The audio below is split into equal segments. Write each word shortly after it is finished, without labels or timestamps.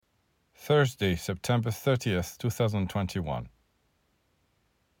Thursday, September 30th, 2021.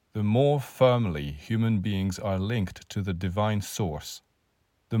 The more firmly human beings are linked to the divine source,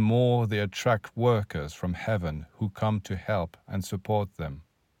 the more they attract workers from heaven who come to help and support them.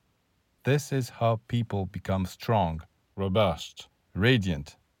 This is how people become strong, robust,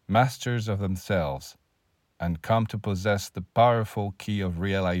 radiant, masters of themselves, and come to possess the powerful key of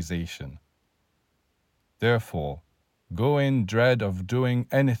realization. Therefore, go in dread of doing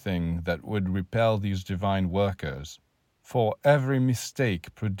anything that would repel these divine workers, for every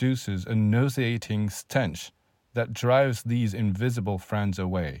mistake produces a nauseating stench that drives these invisible friends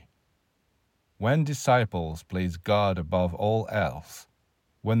away. When disciples place God above all else,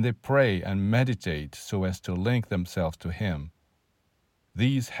 when they pray and meditate so as to link themselves to Him,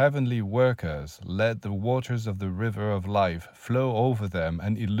 these heavenly workers let the waters of the river of life flow over them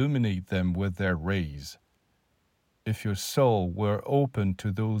and illuminate them with their rays. If your soul were open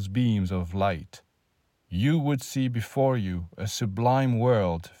to those beams of light, you would see before you a sublime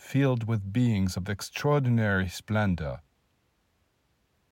world filled with beings of extraordinary splendor,